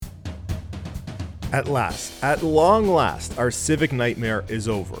At long last, our civic nightmare is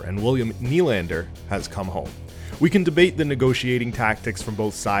over and William Nylander has come home. We can debate the negotiating tactics from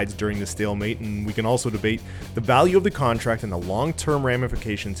both sides during the stalemate, and we can also debate the value of the contract and the long-term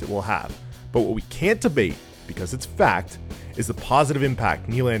ramifications it will have. But what we can't debate, because it's fact, is the positive impact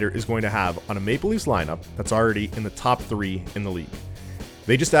Nylander is going to have on a Maple Leafs lineup that's already in the top 3 in the league.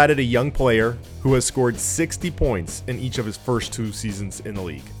 They just added a young player who has scored 60 points in each of his first 2 seasons in the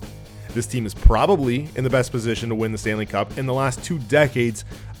league. This team is probably in the best position to win the Stanley Cup in the last 2 decades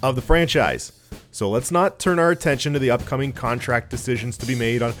of the franchise. So let's not turn our attention to the upcoming contract decisions to be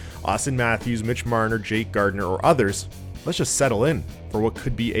made on Austin Matthews, Mitch Marner, Jake Gardiner, or others. Let's just settle in for what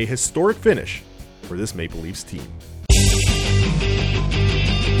could be a historic finish for this Maple Leafs team.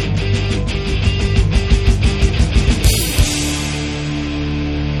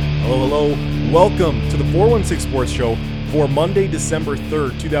 Hello. Welcome to the 416 Sports Show for Monday, December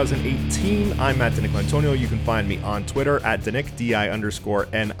 3rd, 2018. I'm Matt DiNicolantonio. You can find me on Twitter at Dinic,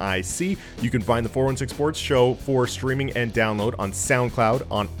 DI_NIC. You can find the 416 Sports Show for streaming and download on SoundCloud,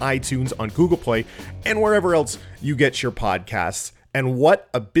 on iTunes, on Google Play, and wherever else you get your podcasts. And what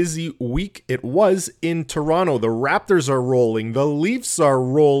a busy week it was in Toronto. The Raptors are rolling, the Leafs are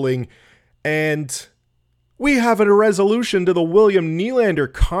rolling, and we have a resolution to the William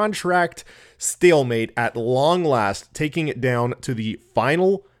Nylander contract stalemate at long last, taking it down to the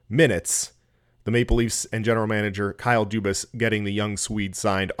final minutes. The Maple Leafs and general manager Kyle Dubas getting the young Swede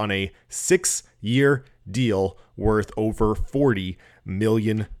signed on a 6-year deal worth over $40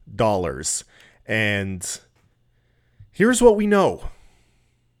 million. And here's what we know.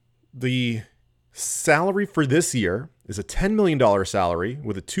 The salary for this year is a $10 million salary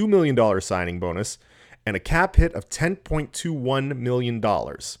with a $2 million signing bonus and a cap hit of $10.21 million.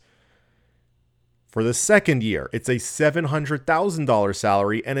 For the second year, it's a $700,000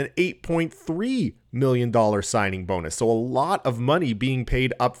 salary and an $8.3 million signing bonus. So a lot of money being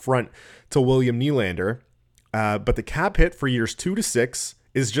paid up front to William Nylander. But the cap hit for years 2 to 6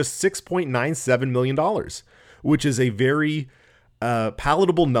 is just $6.97 million, which is a very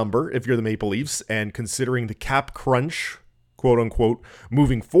palatable number if you're the Maple Leafs. And considering the cap crunch, quote unquote,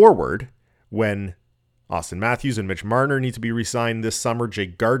 moving forward, when Austin Matthews and Mitch Marner need to be re-signed this summer.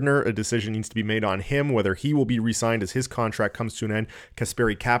 Jake Gardiner, a decision needs to be made on him, whether he will be re-signed as his contract comes to an end.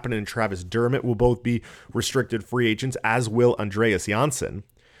 Kasperi Kapanen and Travis Dermott will both be restricted free agents, as will Andreas Janssen.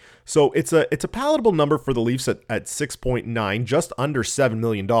 So it's a palatable number for the Leafs at 6.9, just under $7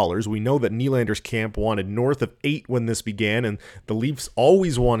 million. We know that Nylander's camp wanted north of 8 when this began, and the Leafs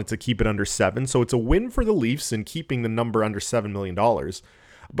always wanted to keep it under 7. So it's a win for the Leafs in keeping the number under $7 million.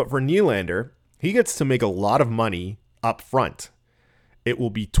 But for Nylander, he gets to make a lot of money up front. It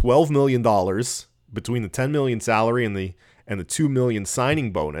will be $12 million between the $10 million salary and the $2 million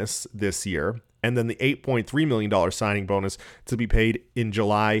signing bonus this year, and then the $8.3 million signing bonus to be paid in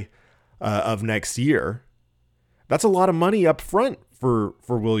July of next year. That's a lot of money up front for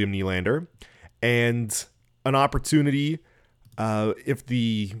William Nylander, and an opportunity if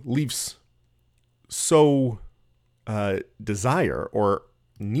the Leafs so desire or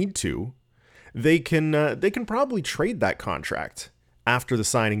need to. They can probably trade that contract after the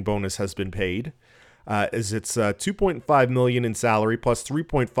signing bonus has been paid, as it's $2.5 million in salary plus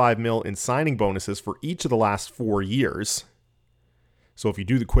 $3.5 million in signing bonuses for each of the last 4 years. So if you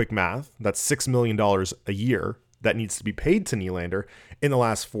do the quick math, that's $6 million a year that needs to be paid to Nylander in the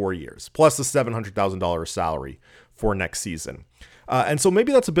last 4 years, plus the $700,000 salary for next season. And so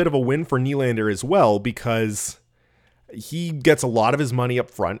maybe that's a bit of a win for Nylander as well, because he gets a lot of his money up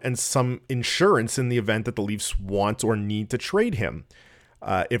front and some insurance in the event that the Leafs want or need to trade him.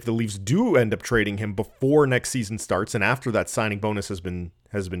 If the Leafs do end up trading him before next season starts and after that signing bonus has been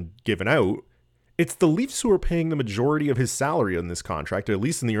given out, it's the Leafs who are paying the majority of his salary on this contract, at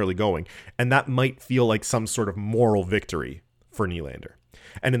least in the early going, and that might feel like some sort of moral victory for Nylander.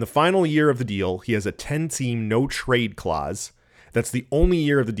 And in the final year of the deal, he has a 10-team no-trade clause. That's the only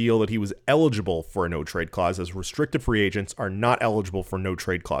year of the deal that he was eligible for a no-trade clause, as restricted free agents are not eligible for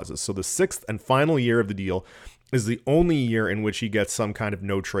no-trade clauses. So the 6th and final year of the deal is the only year in which he gets some kind of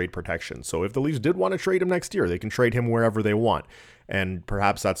no-trade protection. So if the Leafs did want to trade him next year, they can trade him wherever they want. And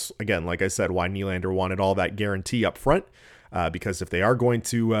perhaps that's, again, like I said, why Nylander wanted all that guarantee up front, because if they are going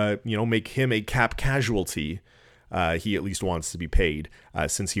to make him a cap casualty, he at least wants to be paid,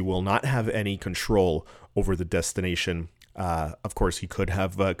 since he will not have any control over the destination. Of course, he could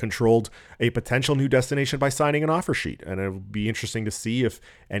have controlled a potential new destination by signing an offer sheet, and it would be interesting to see if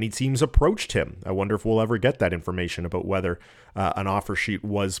any teams approached him. I wonder if we'll ever get that information about whether an offer sheet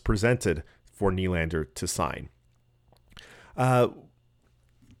was presented for Nylander to sign.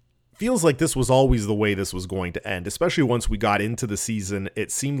 feels like this was always the way this was going to end, especially once we got into the season.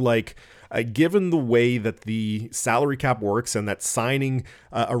 It seemed like, given the way that the salary cap works and that signing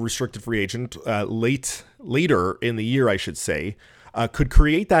a restricted free agent later in the year, I should say, could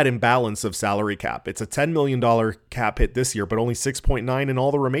create that imbalance of salary cap. It's a $10 million cap hit this year, but only 6.9 in all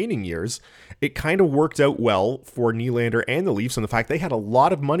the remaining years. It kind of worked out well for Nylander and the Leafs, and the fact they had a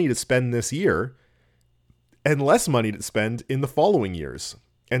lot of money to spend this year and less money to spend in the following years.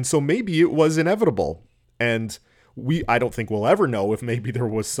 And so maybe it was inevitable. And I don't think we'll ever know if maybe there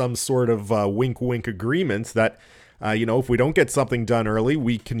was some sort of wink agreement that, if we don't get something done early,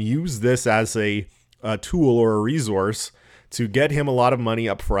 we can use this as a tool or a resource to get him a lot of money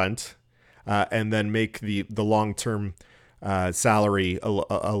up front, and then make the long-term salary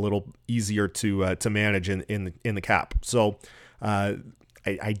a little easier to manage in the cap. So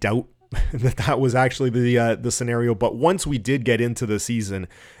I doubt that was actually the scenario. But once we did get into the season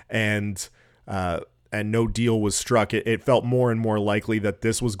and no deal was struck, it felt more and more likely that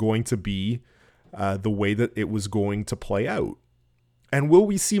this was going to be the way that it was going to play out. And will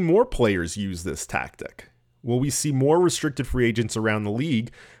we see more players use this tactic? Will we see more restricted free agents around the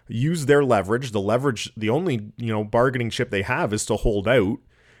league use their leverage? The only, bargaining chip they have is to hold out.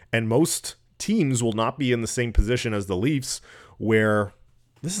 And most teams will not be in the same position as the Leafs, where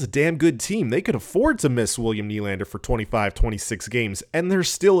this is a damn good team. They could afford to miss William Nylander for 25, 26 games, and they're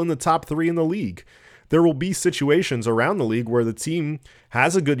still in the top 3 in the league. There will be situations around the league where the team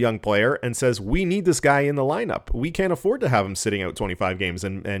has a good young player and says, we need this guy in the lineup. We can't afford to have him sitting out 25 games,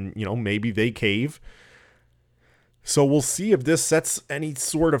 and maybe they cave. So we'll see if this sets any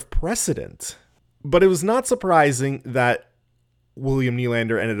sort of precedent. But it was not surprising that William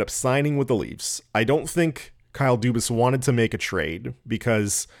Nylander ended up signing with the Leafs. I don't think Kyle Dubas wanted to make a trade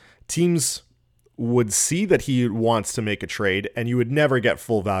because teams would see that he wants to make a trade, and you would never get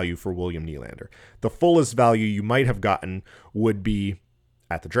full value for William Nylander. The fullest value you might have gotten would be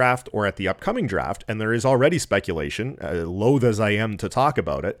at the draft or at the upcoming draft, and there is already speculation, loath as I am to talk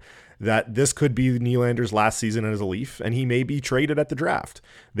about it, that this could be Nylander's last season as a Leaf, and he may be traded at the draft.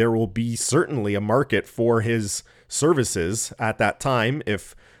 There will be certainly a market for his services at that time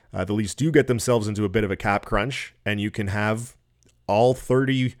if the Leafs do get themselves into a bit of a cap crunch, and you can have all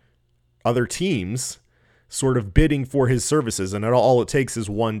 30 other teams sort of bidding for his services, and all it takes is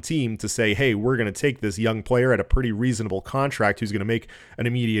one team to say, hey, we're going to take this young player at a pretty reasonable contract who's going to make an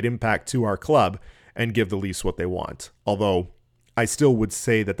immediate impact to our club and give the Leafs what they want. Although I still would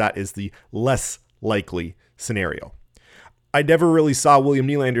say that is the less likely scenario. I never really saw William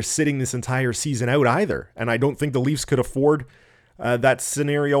Nylander sitting this entire season out either, and I don't think the Leafs could afford that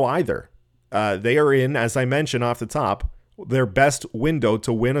scenario either. They are in, as I mentioned off the top, their best window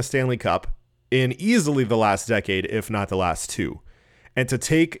to win a Stanley Cup in easily the last decade, if not the last 2. And to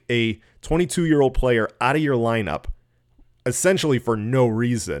take a 22-year-old player out of your lineup, essentially for no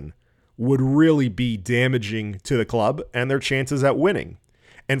reason, would really be damaging to the club and their chances at winning.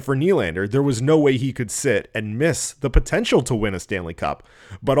 And for Nylander, there was no way he could sit and miss the potential to win a Stanley Cup.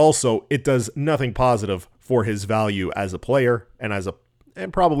 But also, it does nothing positive for his value as a player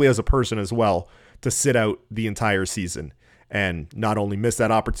and probably as a person as well, to sit out the entire season and not only miss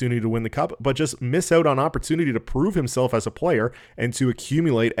that opportunity to win the cup, but just miss out on opportunity to prove himself as a player and to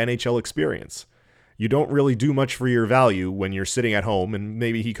accumulate NHL experience. You don't really do much for your value when you're sitting at home, and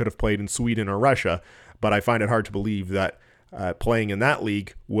maybe he could have played in Sweden or Russia, but I find it hard to believe that playing in that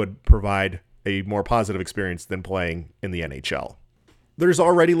league would provide a more positive experience than playing in the NHL. There's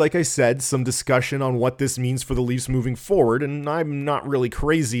already, like I said, some discussion on what this means for the Leafs moving forward, and I'm not really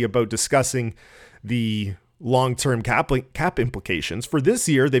crazy about discussing the long-term cap implications. For this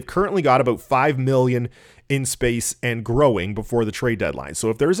year, they've currently got about $5 million in space and growing before the trade deadline.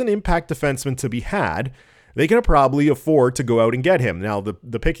 So if there's an impact defenseman to be had, they can probably afford to go out and get him. Now, the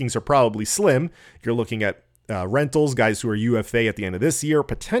pickings are probably slim. You're looking at rentals, guys who are UFA at the end of this year,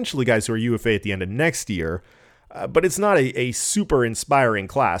 potentially guys who are UFA at the end of next year. But it's not a super inspiring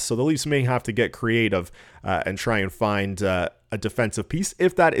class, so the Leafs may have to get creative and try and find a defensive piece,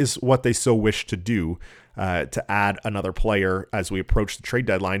 if that is what they so wish to do, to add another player as we approach the trade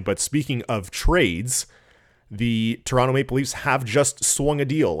deadline. But speaking of trades, the Toronto Maple Leafs have just swung a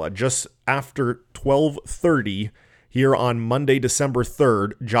deal. Just after 12:30 here on Monday, December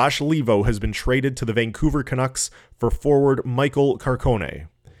 3rd, Josh Leivo has been traded to the Vancouver Canucks for forward Michael Carcone.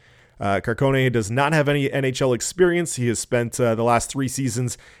 Carcone does not have any NHL experience. He has spent the last 3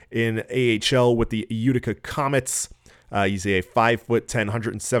 seasons in AHL with the Utica Comets. He's a 5'10",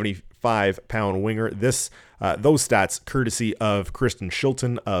 175-pound winger. Those stats courtesy of Kristen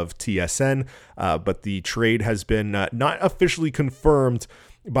Shilton of TSN, but the trade has been not officially confirmed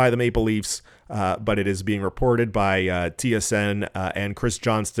by the Maple Leafs, but it is being reported by TSN and Chris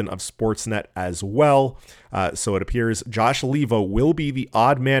Johnston of Sportsnet as well. So it appears Josh Leivo will be the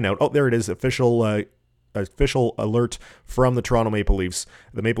odd man out. Oh, there it is, official alert from the Toronto Maple Leafs.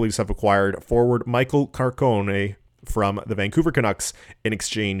 The Maple Leafs have acquired forward Michael Carcone from the Vancouver Canucks in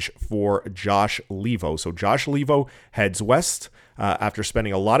exchange for Josh Leivo. So Josh Leivo heads west after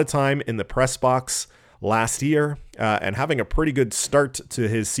spending a lot of time in the press box last year and having a pretty good start to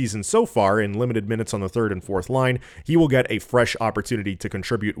his season so far in limited minutes on the third and fourth line. He will get a fresh opportunity to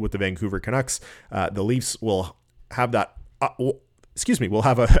contribute with the Vancouver Canucks. The Leafs will have that we'll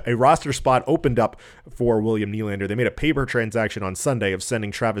have a roster spot opened up for William Nylander. They made a paper transaction on Sunday of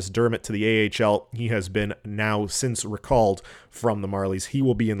sending Travis Dermott to the AHL. He has been now since recalled from the Marlies. He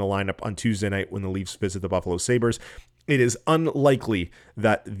will be in the lineup on Tuesday night when the Leafs visit the Buffalo Sabres. It is unlikely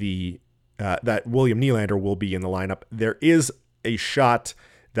that that William Nylander will be in the lineup. There is a shot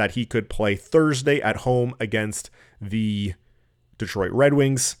that he could play Thursday at home against the Detroit Red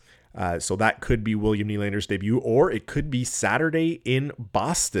Wings. So that could be William Nylander's debut, or it could be Saturday in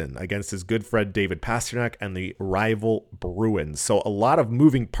Boston against his good friend David Pastrnak and the rival Bruins. So a lot of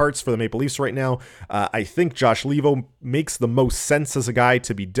moving parts for the Maple Leafs right now. I think Josh Leivo makes the most sense as a guy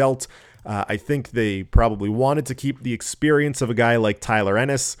to be dealt. I think they probably wanted to keep the experience of a guy like Tyler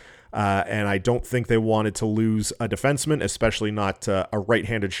Ennis. And I don't think they wanted to lose a defenseman, especially not a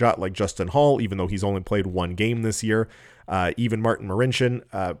right-handed shot like Justin Hall, even though he's only played one game this year. Even Martin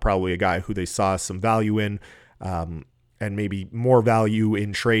Marincin, probably a guy who they saw some value in, and maybe more value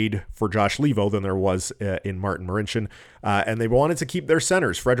in trade for Josh Leivo than there was in Martin Marincin. And they wanted to keep their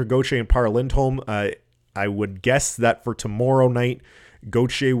centers, Frederick Gauthier and Per Lindholm. I would guess that for tomorrow night,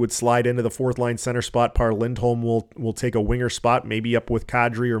 Gauthier would slide into the fourth line center spot. Per Lindholm will take a winger spot, maybe up with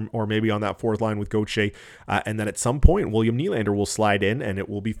Kadri or maybe on that fourth line with Gauthier. And then at some point, William Nylander will slide in, and it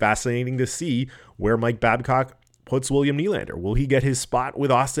will be fascinating to see where Mike Babcock puts William Nylander. Will he get his spot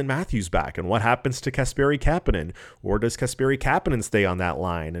with Austin Matthews back? And what happens to Kasperi Kapanen? Or does Kasperi Kapanen stay on that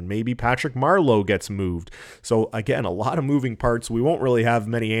line? And maybe Patrick Marleau gets moved. So again, a lot of moving parts. We won't really have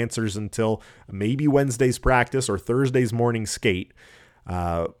many answers until maybe Wednesday's practice or Thursday's morning skate.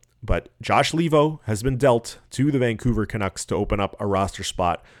 But Josh Leivo has been dealt to the Vancouver Canucks to open up a roster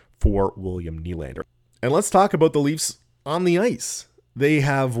spot for William Nylander. And let's talk about the Leafs on the ice. They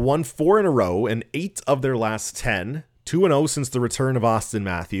have won 4 in a row and 8 of their last 10, 2-0 since the return of Austin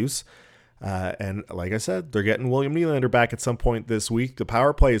Matthews. And like I said, they're getting William Nylander back at some point this week. The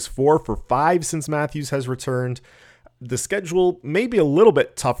power play is 4 for 5 since Matthews has returned. The schedule may be a little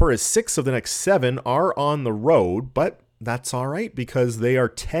bit tougher as 6 of the next 7 are on the road, but that's all right because they are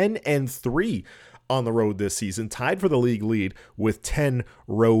 10-3 on the road this season, tied for the league lead with 10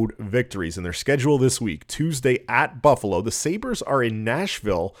 road victories. In their schedule this week, Tuesday at Buffalo. The Sabres are in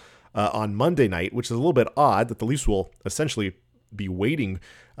Nashville on Monday night, which is a little bit odd that the Leafs will essentially be waiting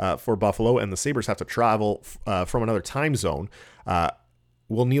for Buffalo and the Sabres have to travel from another time zone.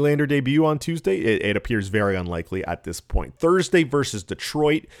 Will Nylander debut on Tuesday? It appears very unlikely at this point. Thursday versus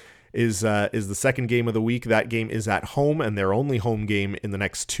Detroit is the second game of the week. That game is at home and their only home game in the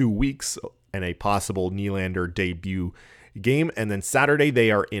next 2 weeks, and a possible Nylander debut game. And then Saturday,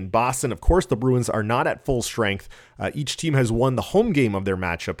 they are in Boston. Of course, the Bruins are not at full strength. Each team has won the home game of their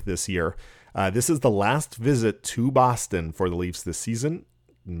matchup this year. This is the last visit to Boston for the Leafs this season,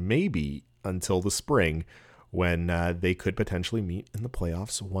 maybe until the spring when they could potentially meet in the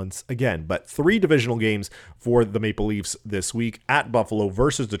playoffs once again. But 3 divisional games for the Maple Leafs this week: at Buffalo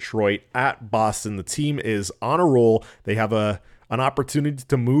versus Detroit, at Boston. The team is on a roll. They have an opportunity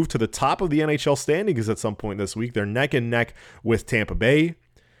to move to the top of the NHL standings at some point this week. They're neck and neck with Tampa Bay.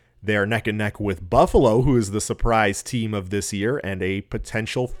 They're neck and neck with Buffalo, who is the surprise team of this year and a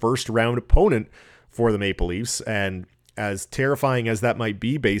potential first-round opponent for the Maple Leafs. And as terrifying as that might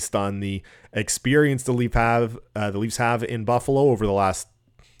be based on the experience the Leafs have in Buffalo over the last,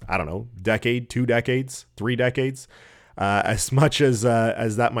 decade, 2 decades, 3 decades, as much as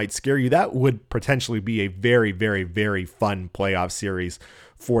that might scare you, that would potentially be a very, very, very fun playoff series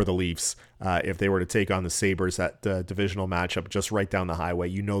for the Leafs if they were to take on the Sabres at the divisional matchup just right down the highway.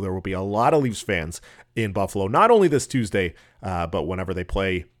 You know there will be a lot of Leafs fans in Buffalo, not only this Tuesday, but whenever they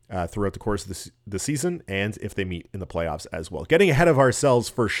play throughout the course of the season and if they meet in the playoffs as well. Getting ahead of ourselves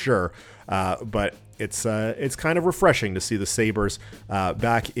for sure, but it's kind of refreshing to see the Sabres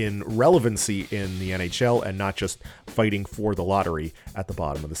back in relevancy in the NHL and not just fighting for the lottery at the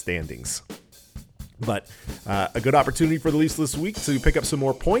bottom of the standings. But a good opportunity for the Leafs this week to pick up some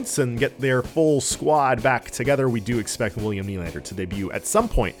more points and get their full squad back together. We do expect William Nylander to debut at some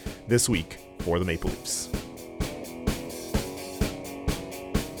point this week for the Maple Leafs.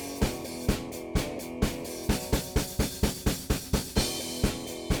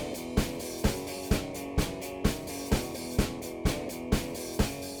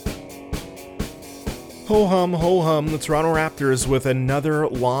 Ho hum, the Toronto Raptors with another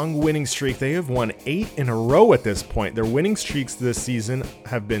long winning streak. They have won 8 in a row at this point. Their winning streaks this season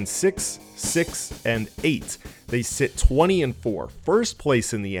have been 6, 6, and 8. They sit 20-4, first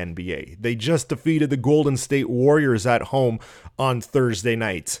place in the NBA. They just defeated the Golden State Warriors at home on Thursday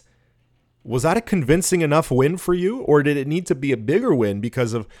night. Was that a convincing enough win for you, or did it need to be a bigger win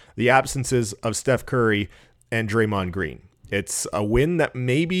because of the absences of Steph Curry and Draymond Green? It's a win that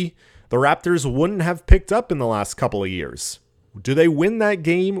maybe the Raptors wouldn't have picked up in the last couple of years. Do they win that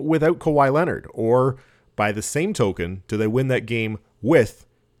game without Kawhi Leonard? Or, by the same token, do they win that game with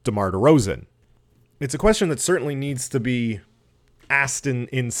DeMar DeRozan? It's a question that certainly needs to be asked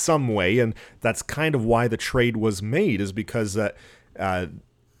in some way, and that's kind of why the trade was made, is because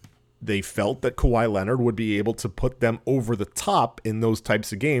they felt that Kawhi Leonard would be able to put them over the top in those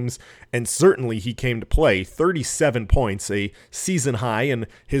types of games, and certainly he came to play. 37 points, a season high, and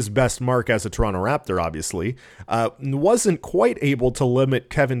his best mark as a Toronto Raptor, obviously. Wasn't quite able to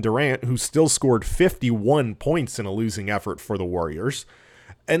limit Kevin Durant, who still scored 51 points in a losing effort for the Warriors.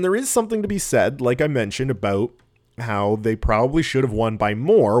 And there is something to be said, like I mentioned, about how they probably should have won by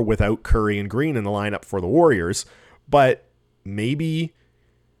more without Curry and Green in the lineup for the Warriors, but maybe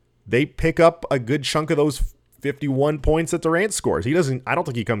they pick up a good chunk of those 51 points that Durant scores. I don't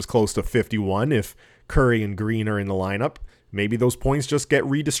think he comes close to 51 if Curry and Green are in the lineup. Maybe those points just get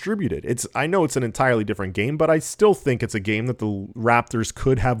redistributed. I know it's an entirely different game, but I still think it's a game that the Raptors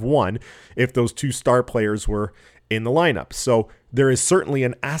could have won if those two star players were in the lineup. So there is certainly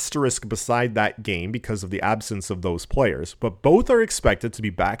an asterisk beside that game because of the absence of those players, but both are expected to be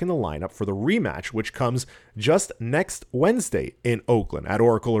back in the lineup for the rematch, which comes just next Wednesday in Oakland at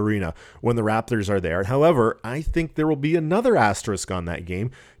Oracle Arena when the Raptors are there. However, I think there will be another asterisk on that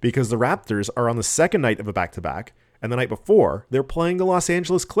game because the Raptors are on the second night of a back-to-back, and the night before, they're playing the Los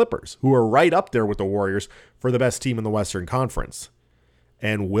Angeles Clippers, who are right up there with the Warriors for the best team in the Western Conference.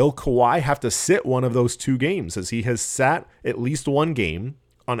 And will Kawhi have to sit one of those two games, as he has sat at least one game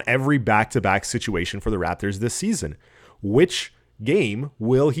on every back-to-back situation for the Raptors this season? Which game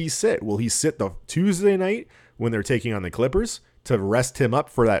will he sit? Will he sit the Tuesday night when they're taking on the Clippers to rest him up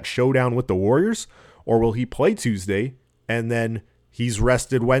for that showdown with the Warriors? Or will he play Tuesday and then he's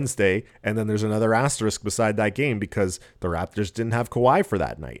rested Wednesday and then there's another asterisk beside that game because the Raptors didn't have Kawhi for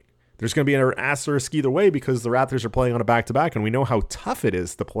that night? There's going to be an asterisk either way because the Raptors are playing on a back-to-back, and we know how tough it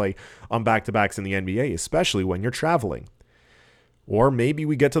is to play on back-to-backs in the NBA, especially when you're traveling. Or maybe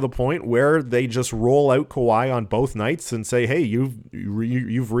we get to the point where they just roll out Kawhi on both nights and say, hey,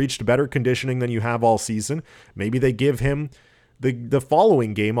 you've reached better conditioning than you have all season. Maybe they give him the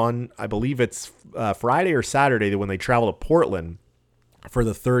following game on, I believe it's Friday or Saturday, when they travel to Portland for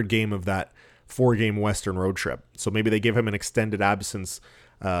the third game of that 4-game Western road trip. So maybe they give him an extended absence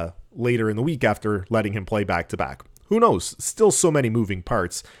later in the week after letting him play back-to-back. Who knows? Still so many moving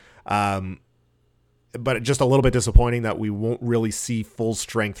parts. But just a little bit disappointing that we won't really see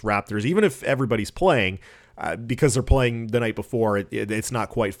full-strength Raptors, even if everybody's playing, because they're playing the night before, it's not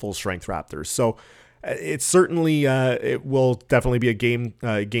quite full-strength Raptors. So it's certainly, it will definitely be a game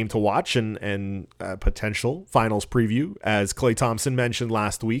to watch and potential finals preview, as Klay Thompson mentioned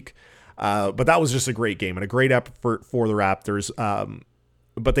last week. But that was just a great game and a great effort for the Raptors.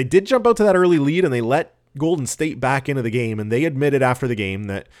 But they did jump out to that early lead, and they let Golden State back into the game, and they admitted after the game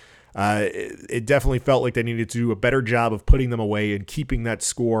that it definitely felt like they needed to do a better job of putting them away and keeping that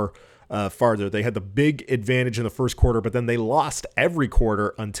score farther. They had the big advantage in the first quarter, but then they lost every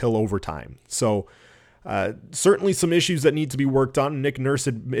quarter until overtime. So certainly some issues that need to be worked on. Nick Nurse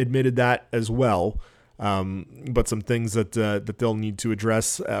admitted that as well. But some things that they'll need to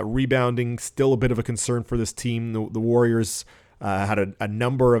address. Rebounding, still a bit of a concern for this team. The Warriors had a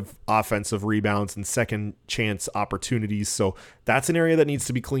number of offensive rebounds and second chance opportunities. So that's an area that needs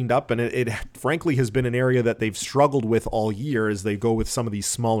to be cleaned up. And it frankly has been an area that they've struggled with all year as they go with some of these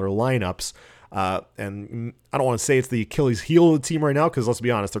smaller lineups. And I don't want to say it's the Achilles heel of the team right now, because let's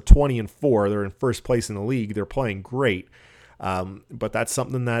be honest, they're 20-4. They're in first place in the league. They're playing great. But that's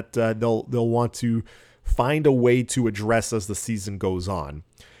something that they'll want to find a way to address as the season goes on.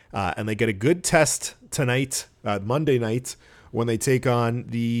 And they get a good test tonight, Monday night, when they take on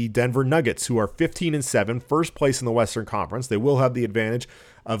the Denver Nuggets, who are 15-7, first place in the Western Conference. They will have the advantage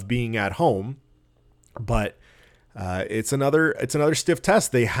of being at home, but it's another stiff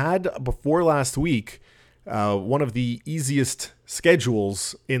test. They had, before last week, one of the easiest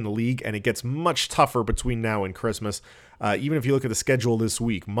schedules in the league, and it gets much tougher between now and Christmas. Even if you look at the schedule this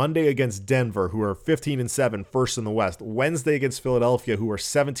week, Monday against Denver, who are 15-7, first in the West. Wednesday against Philadelphia, who are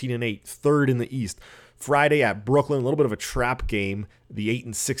 17-8, third in the East. Friday at Brooklyn, a little bit of a trap game. The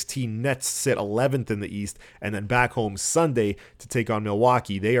 8-16 Nets sit 11th in the East, and then back home Sunday to take on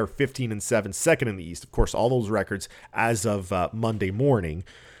Milwaukee. They are 15-7, second in the East. Of course, all those records as of Monday morning.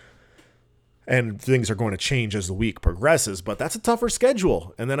 And things are going to change as the week progresses, but that's a tougher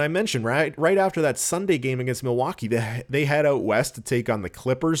schedule. And then I mentioned right after that Sunday game against Milwaukee, they head out west to take on the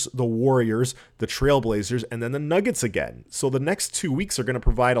Clippers, the Warriors, the Trailblazers, and then the Nuggets again. So the next 2 weeks are going to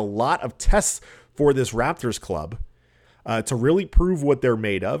provide a lot of tests for this Raptors club to really prove what they're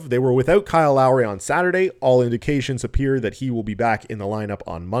made of. They were without Kyle Lowry on Saturday. All indications appear that he will be back in the lineup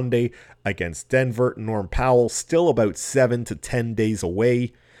on Monday against Denver. Norm Powell still about 7 to 10 days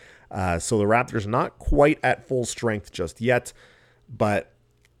away. So the Raptors not quite at full strength just yet, but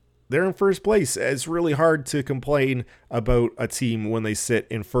they're in first place. It's really hard to complain about a team when they sit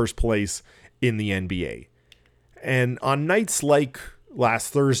in first place in the NBA. And on nights like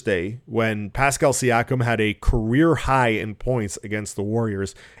last Thursday, when Pascal Siakam had a career high in points against the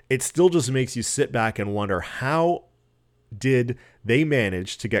Warriors, it still just makes you sit back and wonder, how did they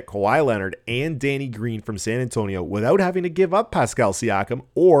manage to get Kawhi Leonard and Danny Green from San Antonio without having to give up Pascal Siakam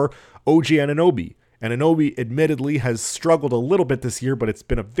or OG Anunoby? Anunoby admittedly has struggled a little bit this year, but it's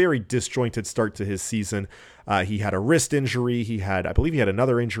been a very disjointed start to his season. He had a wrist injury. I believe he had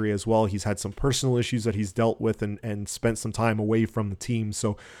another injury as well. He's had some personal issues that he's dealt with and spent some time away from the team.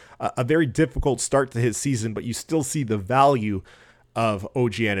 So a very difficult start to his season, but you still see the value of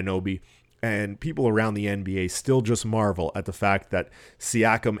OG Anunoby. And people around the NBA still just marvel at the fact that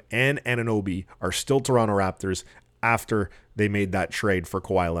Siakam and Anunoby are still Toronto Raptors after they made that trade for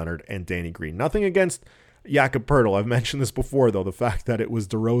Kawhi Leonard and Danny Green. Nothing against Jakob Poeltl. I've mentioned this before, though. The fact that it was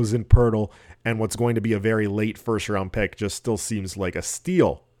DeRozan, Poeltl, and what's going to be a very late first-round pick just still seems like a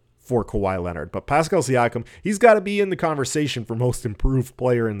steal for Kawhi Leonard. But Pascal Siakam, he's got to be in the conversation for most improved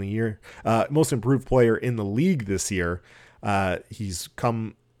player in the year, most improved player in the league this year. He's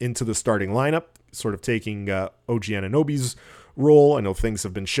come into the starting lineup, sort of taking OG Anunoby's role. I know things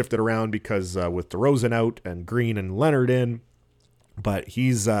have been shifted around because with DeRozan out and Green and Leonard in, but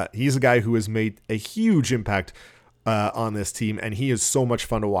he's a guy who has made a huge impact on this team, and he is so much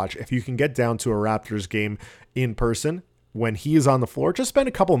fun to watch. If you can get down to a Raptors game in person, when he is on the floor, just spend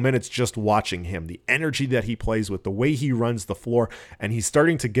a couple minutes just watching him, the energy that he plays with, the way he runs the floor, and he's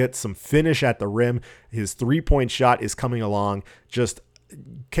starting to get some finish at the rim. His three-point shot is coming along. Just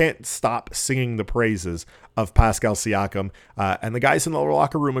can't stop singing the praises of Pascal Siakam, and the guys in the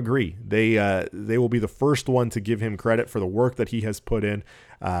locker room agree. They will be the first one to give him credit for the work that he has put in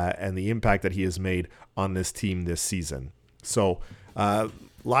and the impact that he has made on this team this season. So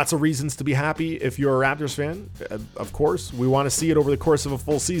lots of reasons to be happy if you're a Raptors fan. Of course, we want to see it over the course of a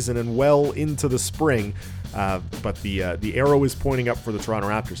full season and well into the spring, but the arrow is pointing up for the Toronto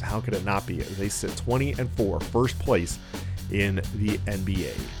Raptors. How could it not be? They sit 20-4, first place in the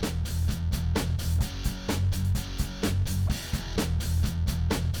NBA.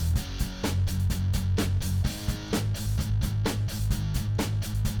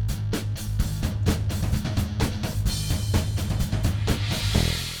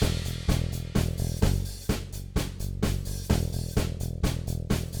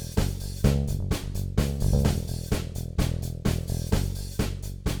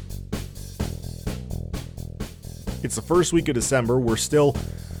 It's the first week of December. We're still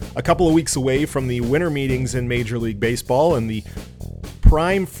a couple of weeks away from the winter meetings in Major League Baseball, and the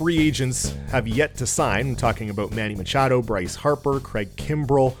prime free agents have yet to sign. I'm talking about Manny Machado, Bryce Harper, Craig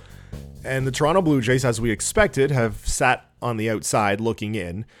Kimbrell, and the Toronto Blue Jays, as we expected, have sat on the outside looking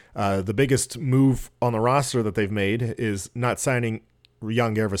in. The biggest move on the roster that they've made is not signing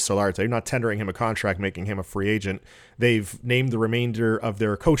young Yervis Solarte, not tendering him a contract, making him a free agent. They've named the remainder of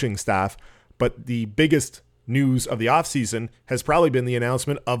their coaching staff, but the biggest news of the offseason has probably been the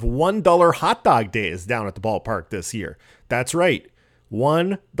announcement of $1 hot dog days down at the ballpark this year. That's right,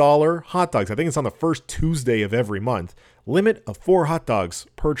 $1 hot dogs. I think it's on the first Tuesday of every month. Limit of 4 hot dogs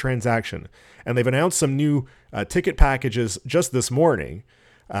per transaction. And they've announced some new ticket packages just this morning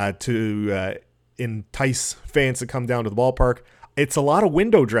to entice fans to come down to the ballpark. It's a lot of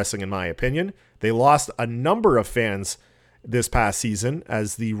window dressing, in my opinion. They lost a number of fans this past season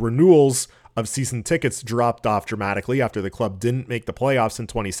as the renewals of season tickets dropped off dramatically after the club didn't make the playoffs in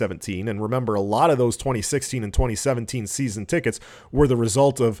 2017. And remember, a lot of those 2016 and 2017 season tickets were the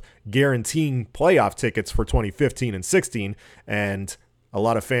result of guaranteeing playoff tickets for 2015 and 16. And a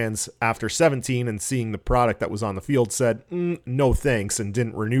lot of fans after 17 and seeing the product that was on the field said, no thanks, and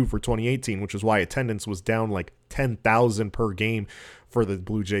didn't renew for 2018, which is why attendance was down like 10,000 per game for the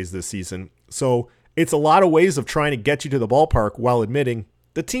Blue Jays this season. So it's a lot of ways of trying to get you to the ballpark while admitting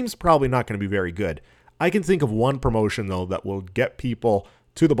the team's probably not going to be very good. I can think of one promotion, though, that will get people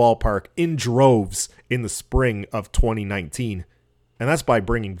to the ballpark in droves in the spring of 2019, and that's by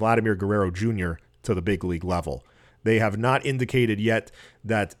bringing Vladimir Guerrero Jr. to the big league level. They have not indicated yet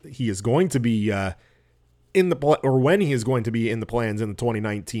that he is going to be when he is going to be in the plans in the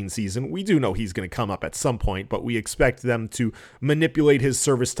 2019 season. We do know he's going to come up at some point, but we expect them to manipulate his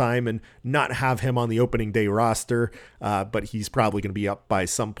service time and not have him on the opening day roster. But he's probably going to be up by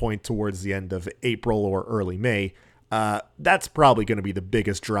some point towards the end of April or early May. That's probably going to be the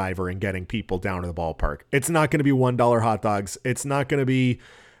biggest driver in getting people down to the ballpark. It's not going to be $1 hot dogs. It's not going to be,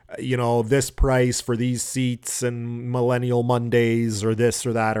 this price for these seats and Millennial Mondays or this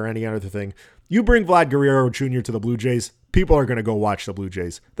or that or any other thing. You bring Vlad Guerrero Jr. to the Blue Jays, people are going to go watch the Blue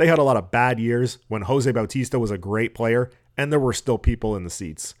Jays. They had a lot of bad years when Jose Bautista was a great player, and there were still people in the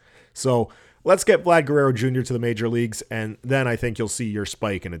seats. So let's get Vlad Guerrero Jr. to the major leagues, and then I think you'll see your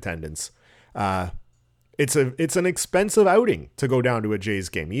spike in attendance. It's an expensive outing to go down to a Jays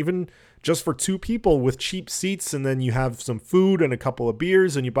game, even just for two people with cheap seats, and then you have some food and a couple of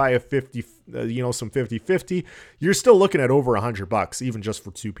beers and you buy some 50-50, you're still looking at over $100 even just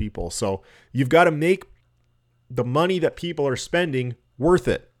for two people. So you've got to make the money that people are spending worth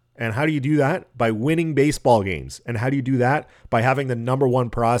it. And how do you do that? By winning baseball games. And how do you do that? By having the number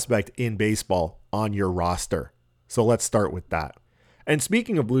one prospect in baseball on your roster. So let's start with that. And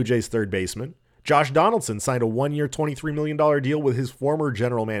speaking of Blue Jays third baseman, Josh Donaldson signed a 1-year, $23 million deal with his former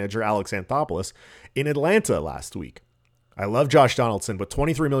general manager, Alex Anthopoulos, in Atlanta last week. I love Josh Donaldson, but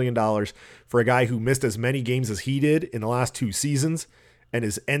 $23 million for a guy who missed as many games as he did in the last 2 seasons and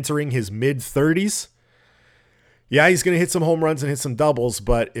is entering his mid-30s. Yeah, he's going to hit some home runs and hit some doubles,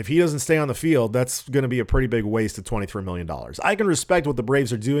 but if he doesn't stay on the field, that's going to be a pretty big waste of $23 million. I can respect what the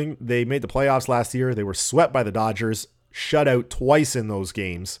Braves are doing. They made the playoffs last year. They were swept by the Dodgers, shut out twice in those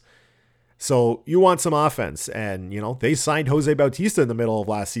games. So you want some offense, and they signed Jose Bautista in the middle of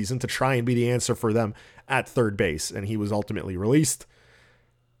last season to try and be the answer for them at third base, and he was ultimately released.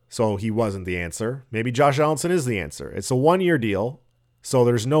 So he wasn't the answer. Maybe Josh Donaldson is the answer. It's a 1-year deal, so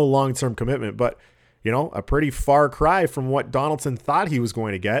there's no long-term commitment, but a pretty far cry from what Donaldson thought he was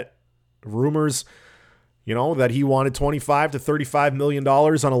going to get. Rumors, that he wanted $25 to $35 million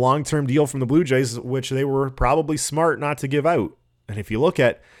on a long-term deal from the Blue Jays, which they were probably smart not to give out. And if you look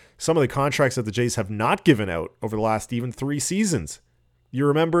at some of the contracts that the Jays have not given out over the last even 3 seasons. You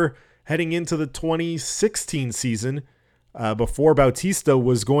remember heading into the 2016 season, before Bautista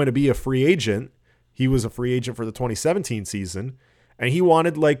was going to be a free agent, he was a free agent for the 2017 season, and he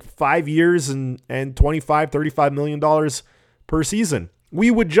wanted like 5 years and $25-35 million per season.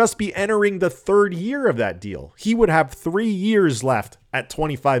 We would just be entering the 3rd year of that deal. He would have 3 years left at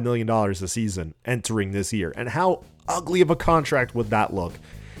 $25 million a season entering this year. And how ugly of a contract would that look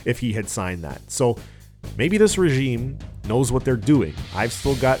if he had signed that? So maybe this regime knows what they're doing. I've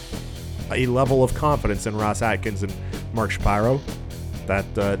still got a level of confidence in Ross Atkins and Mark Shapiro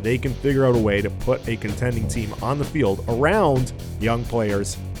that they can figure out a way to put a contending team on the field around young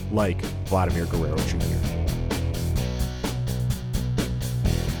players like Vladimir Guerrero Jr.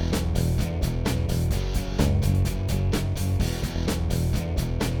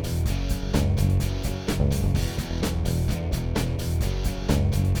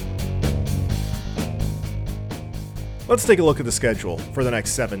 Let's take a look at the schedule for the next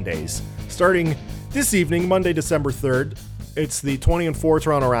 7 days. Starting this evening, Monday, December 3rd, it's the 20-4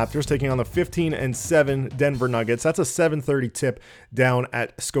 Toronto Raptors taking on the 15-7 Denver Nuggets. That's a 7:30 tip down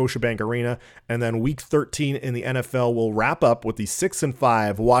at Scotiabank Arena. And then Week 13 in the NFL will wrap up with the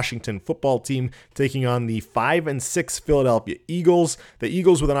 6-5 Washington football team taking on the 5-6 Philadelphia Eagles. The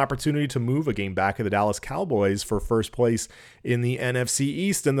Eagles with an opportunity to move a game back of the Dallas Cowboys for first place in the NFC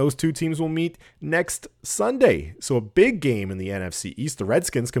East. And those two teams will meet next Sunday. So a big game in the NFC East. The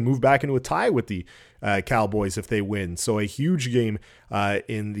Redskins can move back into a tie with the Cowboys if they win. So a huge game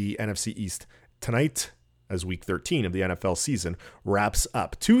in the NFC East tonight as Week 13 of the NFL season wraps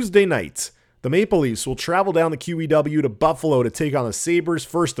up. Tuesday night, the Maple Leafs will travel down the QEW to Buffalo to take on the Sabres,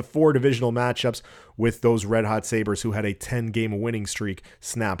 first of 4 divisional matchups with those red-hot Sabres who had a 10-game winning streak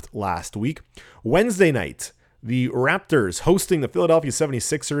snapped last week. Wednesday night, the Raptors hosting the Philadelphia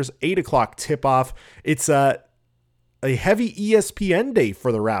 76ers, 8 o'clock tip-off. It's a heavy ESPN day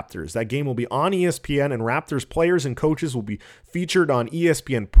for the Raptors. That game will be on ESPN, and Raptors players and coaches will be featured on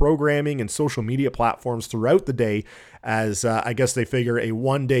ESPN programming and social media platforms throughout the day, as I guess they figure a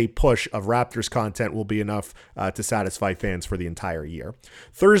one-day push of Raptors content will be enough to satisfy fans for the entire year.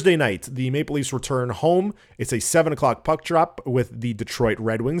 Thursday night, the Maple Leafs return home. It's a 7 o'clock puck drop with the Detroit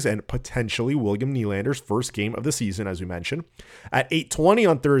Red Wings and potentially William Nylander's first game of the season, as we mentioned. At 8:20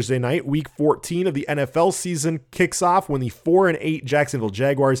 on Thursday night, Week 14 of the NFL season kicks off when the 4-8 Jacksonville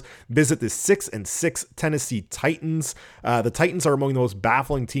Jaguars visit the 6-6 Tennessee Titans. The Titans are among the most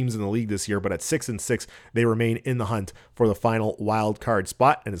baffling teams in the league this year, but at 6-6, they remain in the hunt for the final wild card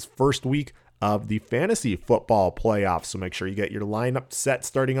spot in his first week of the fantasy football playoffs. So make sure you get your lineup set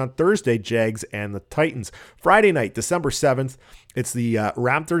starting on Thursday, Jags and the Titans. Friday night, December 7th, it's the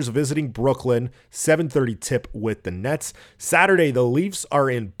Raptors visiting Brooklyn, 7:30 tip with the Nets. Saturday, the Leafs are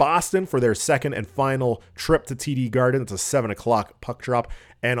in Boston for their second and final trip to TD Garden. It's a 7 o'clock puck drop.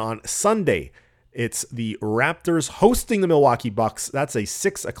 And on Sunday, it's the Raptors hosting the Milwaukee Bucks. That's a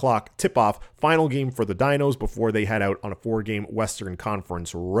 6 o'clock tip-off, final game for the Dinos before they head out on a 4-game Western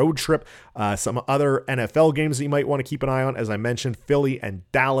Conference road trip. Some other NFL games that you might want to keep an eye on, as I mentioned, Philly and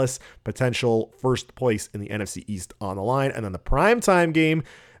Dallas, potential first place in the NFC East on the line. And then the primetime game,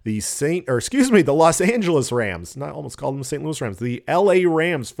 the Los Angeles Rams, not almost called them the St. Louis Rams, the LA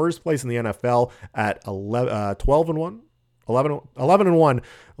Rams, first place in the NFL at 12-1. 11-1,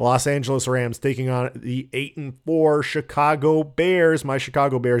 Los Angeles Rams taking on the 8-4 Chicago Bears. My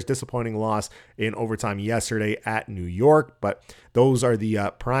Chicago Bears, disappointing loss in overtime yesterday at New York. But those are the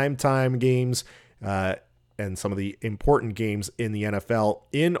primetime games and some of the important games in the NFL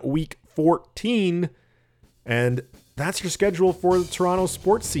in Week 14. And that's your schedule for the Toronto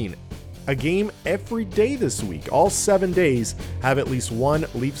sports scene. A game every day this week. All 7 days have at least one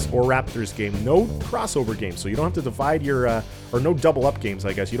Leafs or Raptors game. No crossover games, so you don't have to divide your, or no double up games,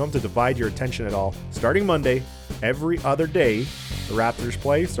 I guess. You don't have to divide your attention at all. Starting Monday, every other day, the Raptors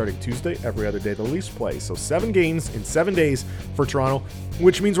play. Starting Tuesday, every other day, the Leafs play. So 7 games in 7 days for Toronto,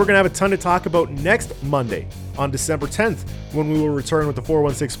 which means we're going to have a ton to talk about next Monday on December 10th, when we will return with the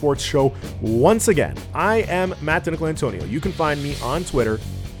 416 Sports Show once again. I am Matt DiNicolantonio. You can find me on Twitter,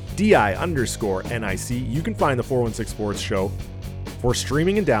 DI_NIC. You can find the 416 Sports Show for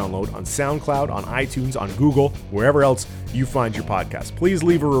streaming and download on SoundCloud, on iTunes, on Google, wherever else you find your podcast. Please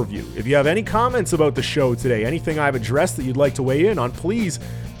leave a review. If you have any comments about the show today, anything I've addressed that you'd like to weigh in on, please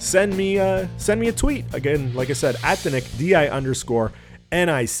send me a tweet. Again, like I said, at DiNic,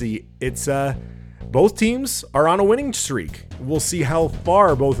 DI_NIC. It's both teams are on a winning streak. We'll see how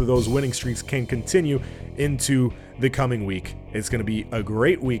far both of those winning streaks can continue into the coming week. It's going to be a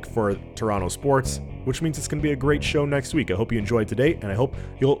great week for Toronto sports, which means it's going to be a great show next week. I hope you enjoyed today, and I hope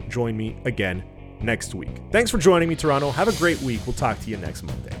you'll join me again next week. Thanks for joining me, Toronto. Have a great week. We'll talk to you next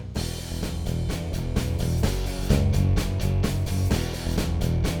Monday.